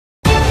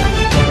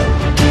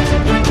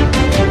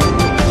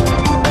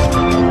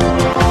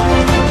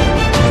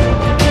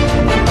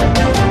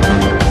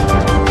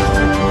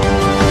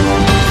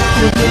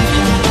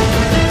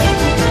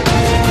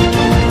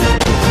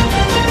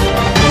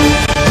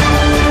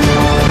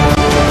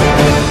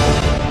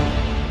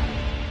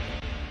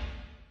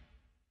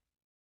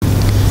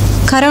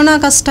Corona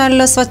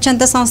కష్టాల్లో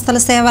స్వచ్ఛంద సంస్థల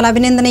సేవలు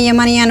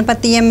అభినందనీయమని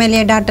అనపర్తి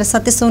ఎమ్మెల్యే డాక్టర్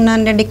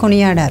సత్యసూర్యనారాయణ రెడ్డి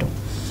కొనియాడారు.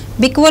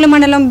 బిక్కువోలు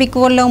మండలం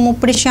బిక్కువోలులో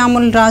ముప్పిడి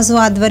శ్యాముల్ రాజు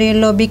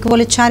ఆధ్వర్యంలో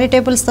బిక్కువోలు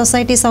చారిటబుల్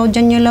సొసైటీ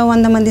సౌజన్యంలో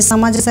 100 మంది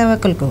సమాజ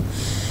సేవకులకు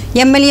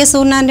ఎమ్మెల్యే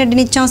సూర్యనారాయణ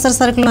రెడ్డి నిత్యావసర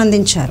సరుకులు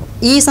అందించారు.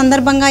 ఈ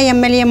సందర్భంగా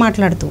ఎమ్మెల్యే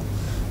మాట్లాడుతూ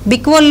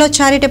బిక్కువోలులో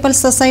చారిటబుల్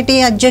సొసైటీ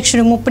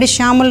అధ్యక్షుడు ముప్పిడి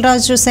శ్యాముల్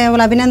రాజు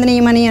సేవలు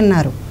అభినందనీయమని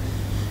అన్నారు.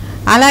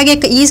 అలాగే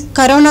ఈ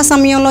కరోనా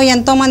సమయంలో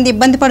ఎంతో మంది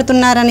ఇబ్బంది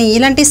పడుతున్నారని,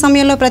 ఇలాంటి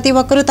సమయంలో ప్రతి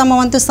ఒక్కరూ తమ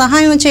వంతు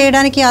సహాయం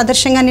చేయడానికి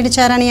ఆదర్శంగా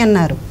నిలిచారని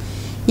అన్నారు.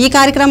 ఈ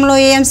కార్యక్రమంలో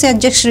ఏఎంసీ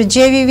అధ్యక్షుడు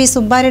JVV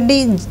Subbareddy,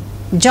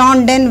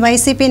 John den,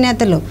 YCP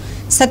నేతలు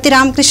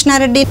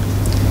సత్యరామకృష్ణారెడ్డి,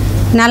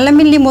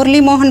 నల్లమిల్లి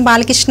మురళీమోహన్,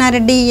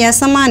 బాలకృష్ణారెడ్డి,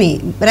 యసమాని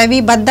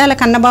రవి, బద్దాల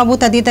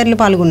కన్నబాబు తదితరులు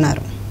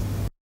పాల్గొన్నారు.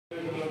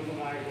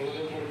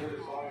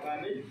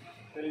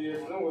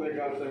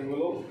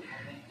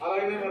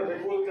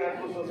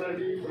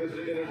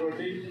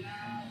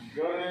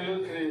 గవర్నర్లు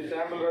శ్రీ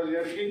శ్యామల్ రాజు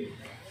గారికి,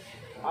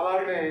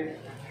 అలాగనే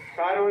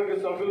కార్యవర్గ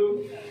సభ్యులు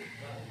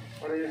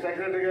మరి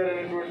సెక్రటరీ గారు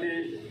అయినటువంటి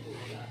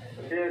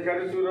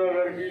కరీసూరావు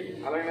గారికి,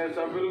 అలాగనే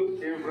సభ్యులు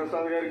కేవి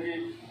ప్రసాద్ గారికి,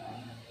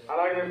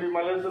 అలాగనే పి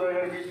మల్లేశ్వరరావు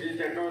గారికి, జి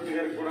చక్రవర్తి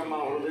గారికి కూడా మా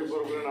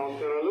హృదయపూర్వక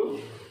నమస్కారాలు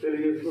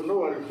తెలియజేసుకున్నాం.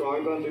 వారికి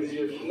స్వాగతం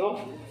తెలియజేస్తున్నాం.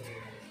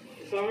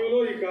 ఈ సమయంలో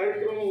ఈ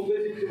కార్యక్రమం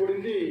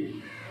ఉద్దేశించబడింది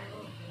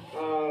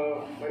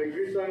మరి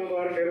క్రీస్తాంగం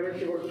ద్వారా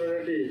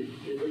నిర్వహించబడుతున్నటువంటి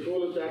ఈ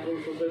బిక్కువోలు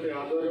చారిటబుల్ సొసైటీ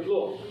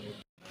ఆధ్వర్యంలో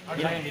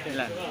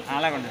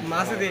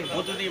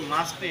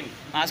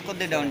మాస్క్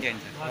కొద్ది డౌన్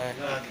చేయండి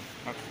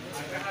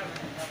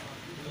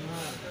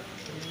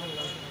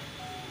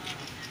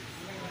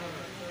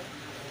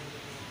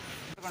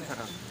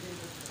సార్.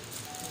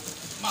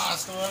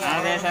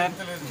 అదే సార్,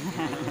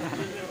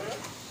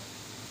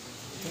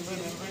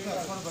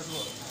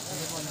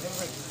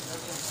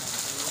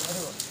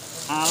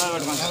 అలా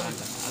పెట్టుకోండి సార్,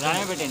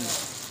 అలానే పెట్టండి.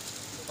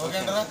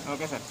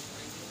 Okay sir.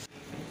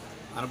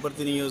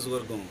 అనపర్తి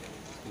నియోజకవర్గం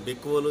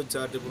బిక్కువోలు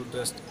చారిటబుల్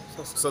ట్రస్ట్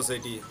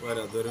సొసైటీ వారి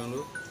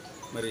ఆధ్వర్యంలో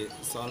మరి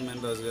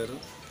సాల్మన్ రాజు గారు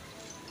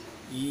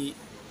ఈ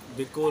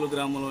బిక్కువోలు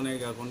గ్రామంలోనే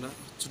కాకుండా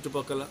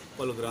చుట్టుపక్కల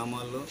పలు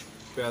గ్రామాల్లో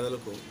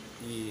పేదలకు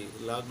ఈ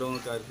లాక్డౌన్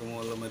కార్యక్రమం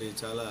వల్ల మరి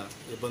చాలా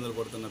ఇబ్బందులు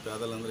పడుతున్న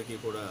పేదలందరికీ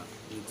కూడా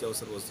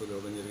నిత్యావసర వస్తువులు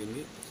ఇవ్వడం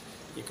జరిగింది.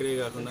 ఇక్కడే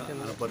కాకుండా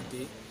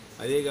అనపర్తి,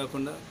 అదే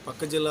కాకుండా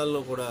పక్క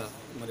జిల్లాల్లో కూడా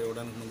మరి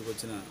ఇవ్వడానికి ముందుకు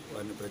వచ్చిన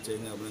వారిని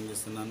ప్రత్యేకంగా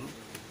అభినందిస్తున్నాను.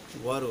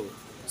 వారు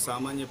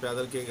సామాన్య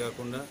పేదలకే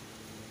కాకుండా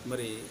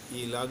మరి ఈ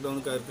లాక్డౌన్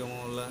కార్యక్రమం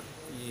వల్ల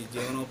ఈ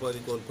జీవనోపాధి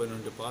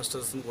కోల్పోయినటువంటి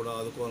పాస్టర్స్ని కూడా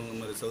ఆదుకోవాలని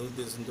మరి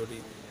సదుద్దేశంతో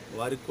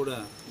వారికి కూడా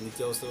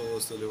నిత్యావసర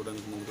వస్తువులు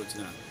ఇవ్వడానికి ముందుకు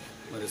వచ్చిన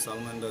మరి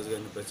సాల్మన్ రాజు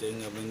గారిని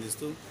ప్రత్యేకంగా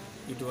అభినందిస్తూ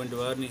ఇటువంటి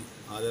వారిని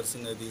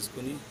ఆదర్శంగా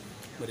తీసుకుని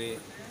మరి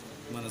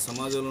మన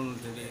సమాజంలో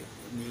ఉన్నటువంటి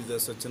వివిధ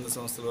స్వచ్ఛంద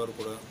సంస్థల వారు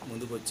కూడా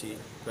ముందుకు వచ్చి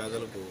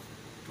పేదలకు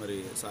మరి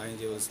సాయం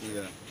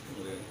చేయవలసిందిగా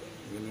మరి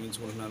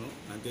విన్నవించుకుంటున్నాను.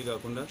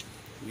 అంతేకాకుండా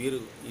వీరు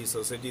ఈ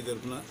సొసైటీ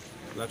తరఫున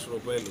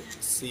 ₹1,00,000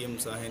 సీఎం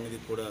సహాయ నిధి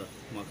కూడా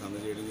మాకు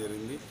అందజేయడం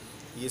జరిగింది.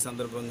 ఈ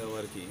సందర్భంగా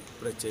వారికి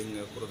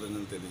ప్రత్యేకంగా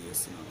కృతజ్ఞతలు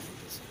తెలియజేస్తున్నాను.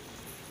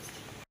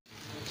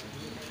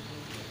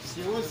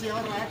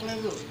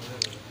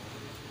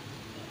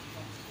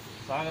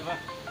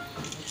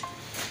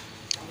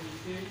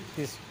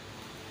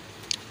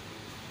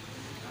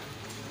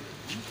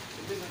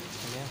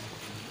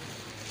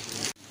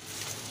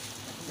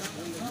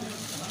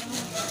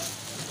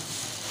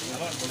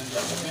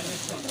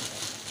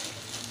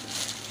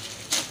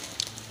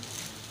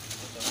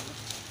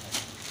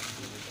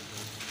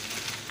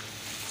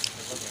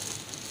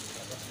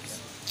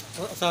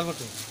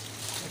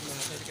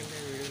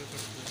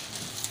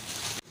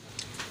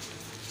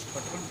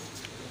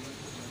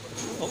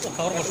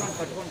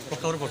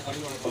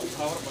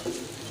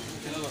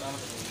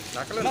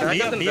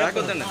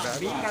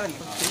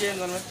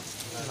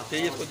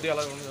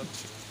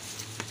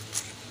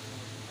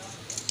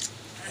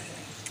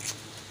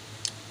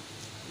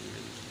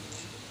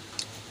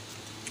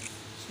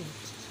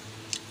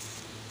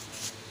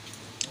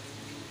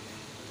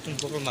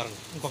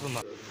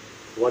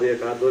 వారి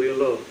యొక్క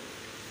ఆధ్వర్యంలో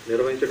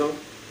నిర్వహించడం,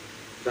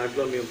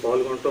 దాంట్లో మేము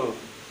పాల్గొనటం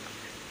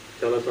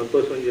చాలా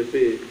సంతోషం అని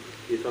చెప్పి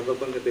ఈ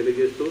సందర్భంగా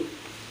తెలియజేస్తూ,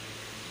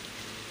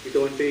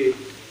 ఇటువంటి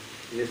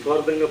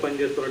నిస్వార్థంగా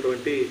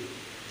పనిచేస్తున్నటువంటి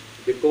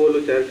బిక్కువోలు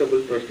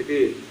చారిటబుల్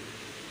ట్రస్ట్కి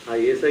ఆ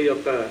యేసయ్య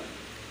యొక్క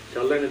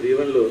చల్లని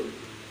దీవెనలు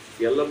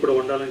ఎల్లప్పుడూ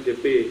ఉండాలని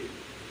చెప్పి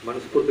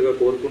మనస్ఫూర్తిగా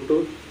కోరుకుంటూ,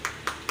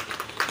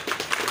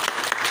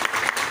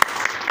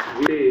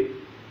 ఈ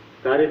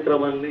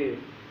కార్యక్రమాన్ని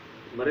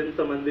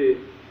మరింత మంది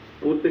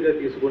పూర్తిగా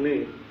తీసుకుని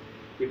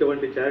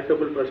ఇటువంటి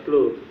చారిటబుల్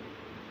ట్రస్టులు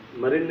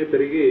మరిన్ని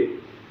పెరిగి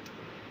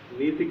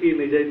నీతికి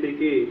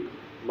నిజాయితీకి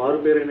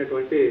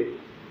మారుపేరైనటువంటి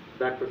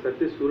డాక్టర్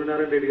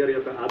సూర్యనారాయణ రెడ్డి గారి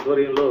యొక్క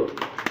ఆధ్వర్యంలో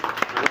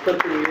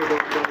అనపర్తి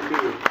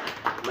నియోజకవర్గానికి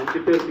మంచి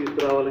పేరు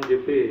తీసుకురావాలని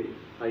చెప్పి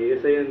ఆ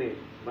యేసయ్యని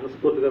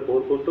మనస్ఫూర్తిగా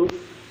కోరుకుంటూ,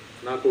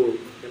 నాకు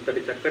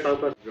ఇంతటి చక్కటి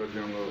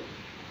అవకాశంలో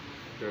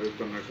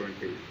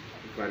జరుగుతున్నటువంటి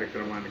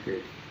కార్యక్రమానికి,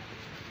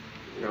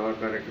 సేవా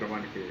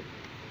కార్యక్రమానికి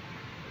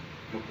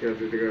ముఖ్య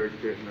అతిథిగా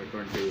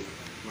చేసినటువంటి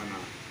మన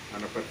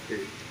అనపర్తి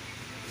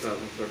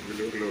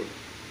శాసనసభ్యులు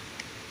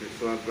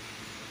నిస్వార్థ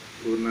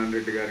సూర్యనారాయణ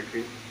రెడ్డి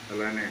గారికి,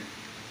 అలానే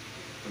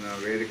మన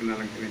వేదికను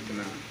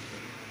అలంకరించిన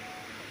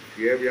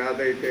ఏ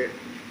వ్యాధి అయితే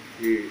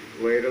ఈ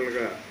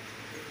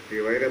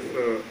వైరస్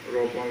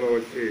రూపంలో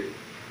వచ్చి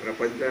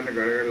ప్రపంచాన్ని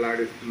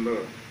గడగడలాడిస్తుందో,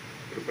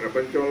 ఇప్పుడు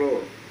ప్రపంచంలో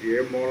ఏ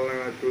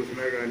మూలన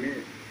చూసినా కానీ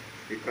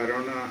ఈ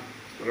కరోనా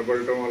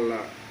ప్రబలటం వల్ల,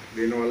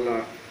 దీనివల్ల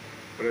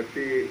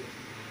ప్రతి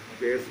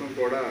దేశం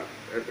కూడా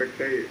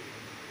ఎఫెక్ట్ అయ్యి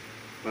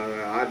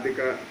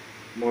ఆర్థిక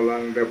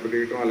మూలాలను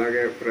దెబ్బతీయటం,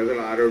 అలాగే ప్రజల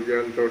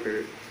ఆరోగ్యాలతోటి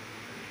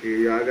ఈ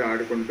వ్యాధి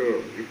ఆడుకుంటూ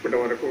ఇప్పటి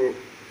వరకు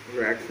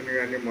వ్యాక్సిన్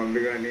కానీ మందు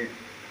కానీ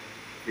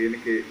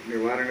దీనికి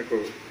నివారణకు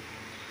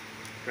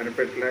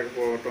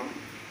కనిపెట్టలేకపోవటం,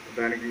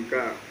 దానికి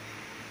ఇంకా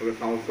 1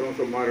 సంవత్సరం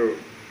సుమారు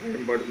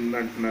టైం పడుతుంది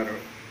అంటున్నారు.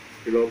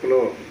 ఈ లోపల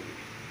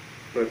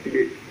ప్రతి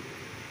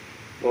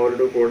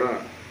పౌరుడు కూడా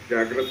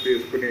జాగ్రత్త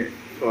తీసుకుని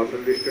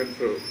సోషల్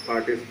డిస్టెన్స్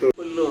పాటిస్తూ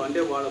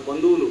అంటే వాళ్ళ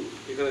బంధువులు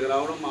ఇక్కడికి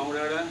రావడం,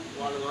 మామిడాడ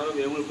వాళ్ళ ద్వారా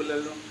వేములపల్లి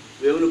వెళ్ళడం,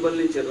 వేములపల్లి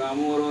నుంచి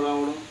రామవరం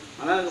రావడం,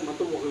 అలాగే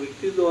మొత్తం ఒక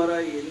వ్యక్తి ద్వారా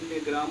ఎన్ని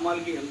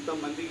గ్రామాలకి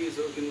ఎంతమందికి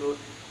సోకిందో,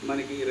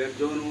 మనకి రెడ్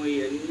జోను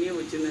ఇవన్నీ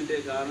వచ్చిందంటే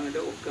కారణం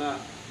అంటే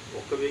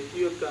ఒక్క వ్యక్తి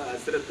యొక్క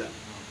అశ్రద్ధ.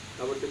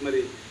 కాబట్టి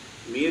మరి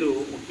మీరు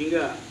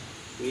ముఖ్యంగా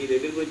మీ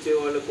దగ్గరికి వచ్చే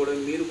వాళ్ళకు కూడా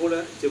మీరు కూడా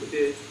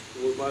చెప్తే,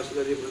 పాస్టర్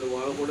గారు చెప్పినట్టు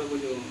వాళ్ళు కూడా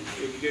కొంచెం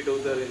ఎడ్యుకేట్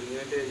అవుతారు.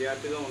 ఎందుకంటే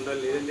జాగ్రత్తగా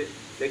ఉండాలి, లేదంటే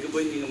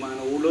తగ్గిపోయింది, ఇంక మన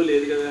ఊళ్ళో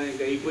లేదు కదా,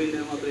 ఇంకా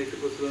అయిపోయిందని మాత్రం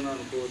ఎట్టుకు వస్తుందని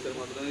అనుకోవద్దని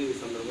మాత్రం ఈ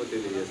సందర్భంగా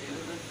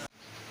తెలియజేస్తాను.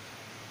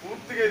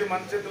 పూర్తిగా ఇది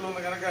మన చేతిలో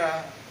ఉంది కనుక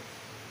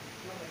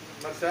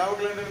మరి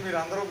సేవకులంటే మీరు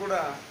అందరూ కూడా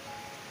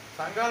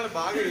సంఘాలను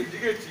బాగా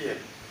ఎడ్యుకేట్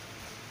చేయాలి.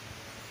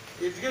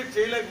 ఎడ్యుకేట్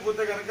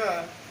చేయలేకపోతే కనుక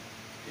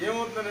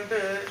ఏమవుతుందంటే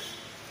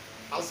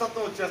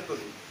అలసత్వం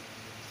వచ్చేస్తుంది.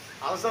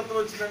 అలసత్వం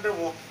వచ్చిందంటే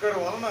ఒక్కరి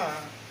వలన,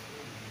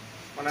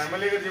 మన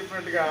ఎమ్మెల్యే గారు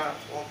చెప్పినట్టుగా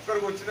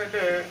ఒక్కరికి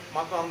వచ్చిందంటే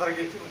మొత్తం అందరికీ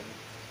వచ్చింది.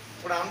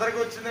 ఇప్పుడు అందరికీ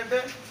వచ్చిందంటే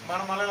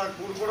మనం మళ్ళీ ఇలా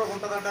కూడా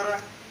ఉంటుందంటారా?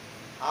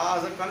 ఆ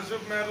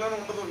కనుసూపు మేరలోనే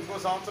ఉండదు. ఇంకో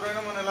సంవత్సరం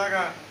అయినా మనం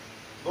ఇలాగా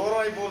దూరం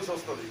అయిపోవాల్సి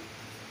వస్తుంది.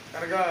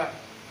 కనుక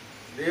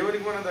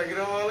దేవునికి మనం దగ్గర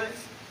అవ్వాలి,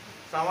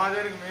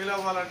 సమాజానికి మేలు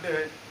అవ్వాలంటే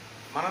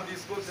మనం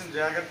తీసుకోవాల్సిన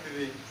జాగ్రత్త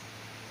ఇది.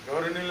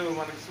 గౌరవనీయులు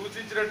మనకు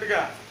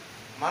సూచించినట్టుగా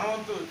మన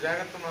వంతు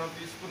జాగ్రత్త మనం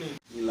తీసుకుని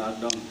ఈ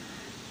లాక్డౌన్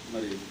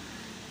మరి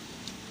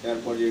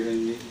ఏర్పాటు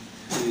చేయడానికి,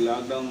 ఈ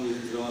లాక్డౌన్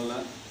విధించడం వల్ల,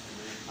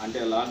 అంటే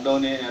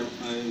లాక్డౌనే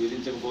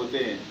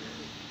విధించకపోతే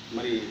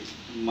మరి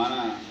మన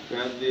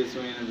పేద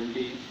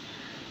దేశమైనటువంటి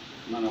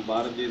మన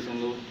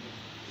భారతదేశంలో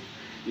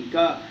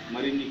ఇంకా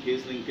మరిన్ని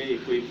కేసులు ఇంకా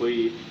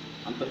ఎక్కువైపోయి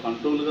అంత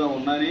కంట్రోల్గా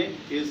ఉన్నానే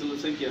కేసుల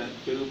సంఖ్య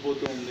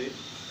పెరిగిపోతూ ఉంది.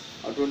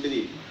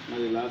 అటువంటిది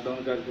మరి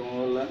లాక్డౌన్ కార్యక్రమం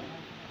వల్ల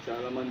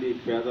చాలామంది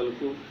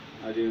పేదలకు,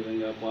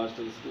 అదేవిధంగా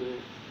పాస్టర్స్కు,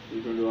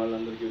 ఇటువంటి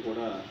వాళ్ళందరికీ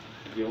కూడా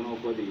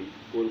జీవనోపాధి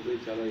కోల్పోయి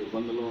చాలా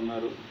ఇబ్బందులు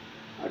ఉన్నారు.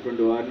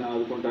 అటువంటి వారిని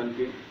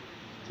ఆదుకోవడానికి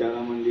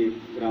చాలామంది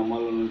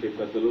గ్రామాల్లో నుండి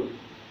పెద్దలు,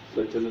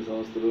 స్వచ్ఛంద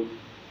సంస్థలు,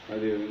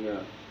 అదేవిధంగా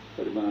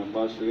మరి మన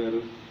పాస్టర్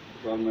గారు,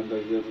 గవర్నమెంట్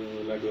గారు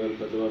ఇలాంటి వారు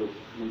పెద్దవారు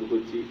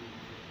ముందుకొచ్చి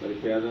మరి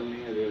పేదల్ని,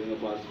 అదేవిధంగా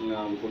పాస్టర్ని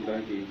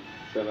ఆదుకోవడానికి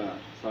చాలా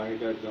సహాయ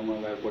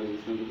కార్యక్రమాలు ఏర్పాటు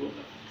చేసినందుకు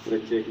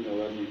ప్రత్యేకంగా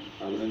వారిని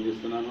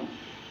అభినందిస్తున్నాను.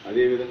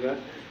 అదేవిధంగా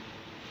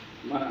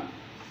మన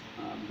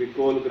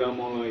బిక్కోలు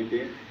గ్రామంలో అయితే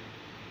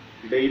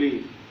డైలీ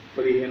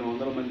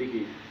 1500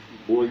 మందికి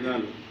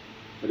భోజనాలు,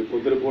 మరి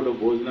పొద్దుపూట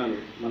భోజనాలు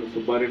మన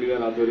సుబ్బారెడ్డి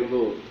గారి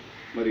ఆధ్వర్యంలో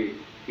మరి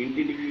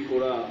ఇంటింటికి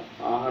కూడా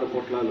ఆహార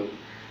పొట్లాలు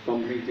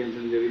పంపిణీ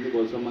చేయడం జరిగింది.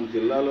 బహుశా మన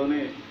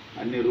జిల్లాలోనే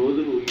అన్ని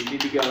రోజులు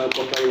ఇంటింటికి ఆహార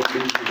పొట్లాలు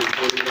పంపించి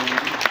బిక్కోలు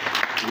గ్రామం,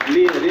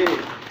 మళ్ళీ అదే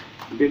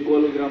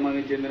బిక్కోలు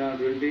గ్రామానికి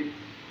చెందినటువంటి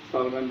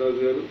సాల్మన్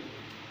రాజు గారు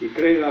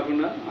ఇక్కడే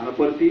కాకుండా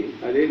అనపర్తి,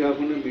 అదే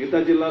కాకుండా మిగతా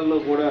జిల్లాల్లో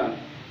కూడా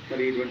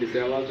మరి ఇటువంటి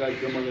సేవా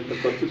కార్యక్రమాలు, ఇంత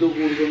ఖర్చుతో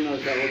కూడుకున్న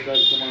సేవా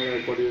కార్యక్రమాలు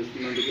ఏర్పాటు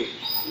చేస్తున్నందుకు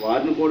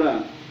వారిని కూడా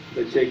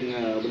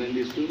ప్రత్యేకంగా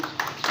అభినందిస్తూ,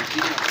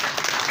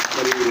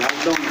 మరి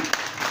లాక్డౌన్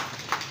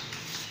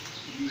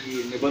ఈ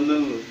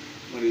నిబంధనలు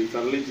మరి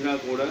సరళించినా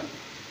కూడా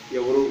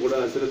ఎవరు కూడా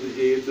అశ్రద్ధ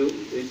చేయొద్దు.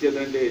 ఏం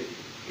చేద్దంటే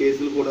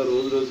కేసులు కూడా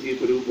రోజు రోజుకి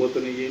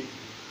పెరిగిపోతున్నాయి.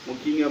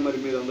 ముఖ్యంగా మరి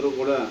మీరు అందరూ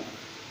కూడా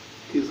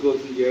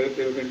తీసుకోవాల్సిన జాగ్రత్త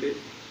ఏమిటంటే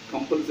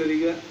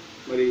కంపల్సరీగా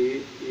మరి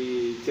ఈ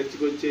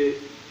చర్చికి వచ్చే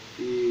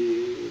ఈ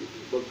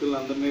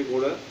భక్తులందరినీ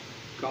కూడా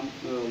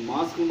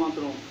మాస్కులు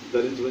మాత్రం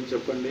ధరించమని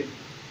చెప్పండి.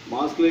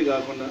 మాస్కులే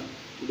కాకుండా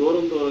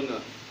దూరంగా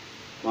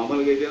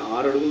మామూలుగా అయితే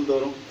 6 అడుగుల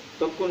దూరం,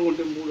 తక్కువ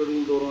అనుకుంటే 3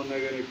 అడుగుల దూరం అన్నా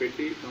కానీ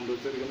పెట్టి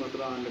కంపల్సరీగా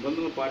మాత్రం ఆ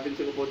నిబంధనలు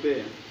పాటించకపోతే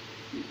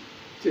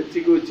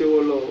చర్చికి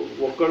వచ్చేవాళ్ళు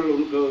ఒక్కళ్ళు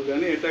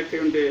కానీ అటాక్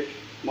అయి ఉంటే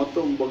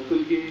మొత్తం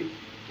భక్తులకి,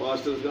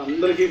 పాస్టర్స్కి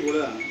అందరికీ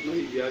కూడా మరి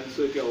వ్యాధి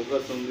సోకే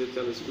అవకాశం ఉంది.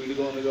 చాలా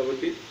స్పీడ్గా ఉంది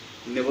కాబట్టి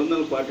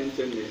నిబంధనలు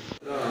పాటించండి.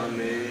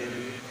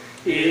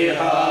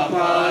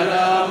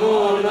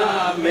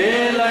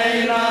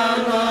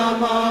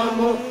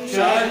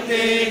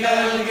 శక్తి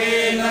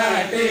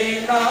కలిగినటి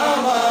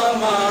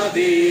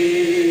నామమది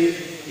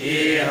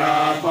ఇహ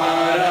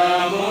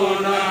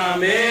పరమున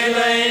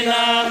మేలైన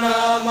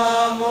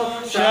నామము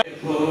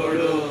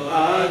శక్తుడు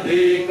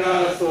అధిక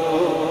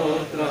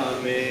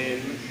స్తోత్రమే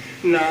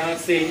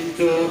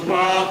నశించు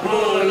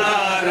పాపుల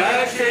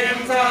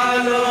రక్షించలోకమునకే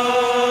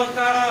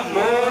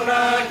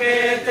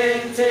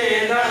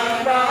తెంచిన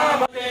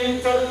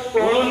నామతించు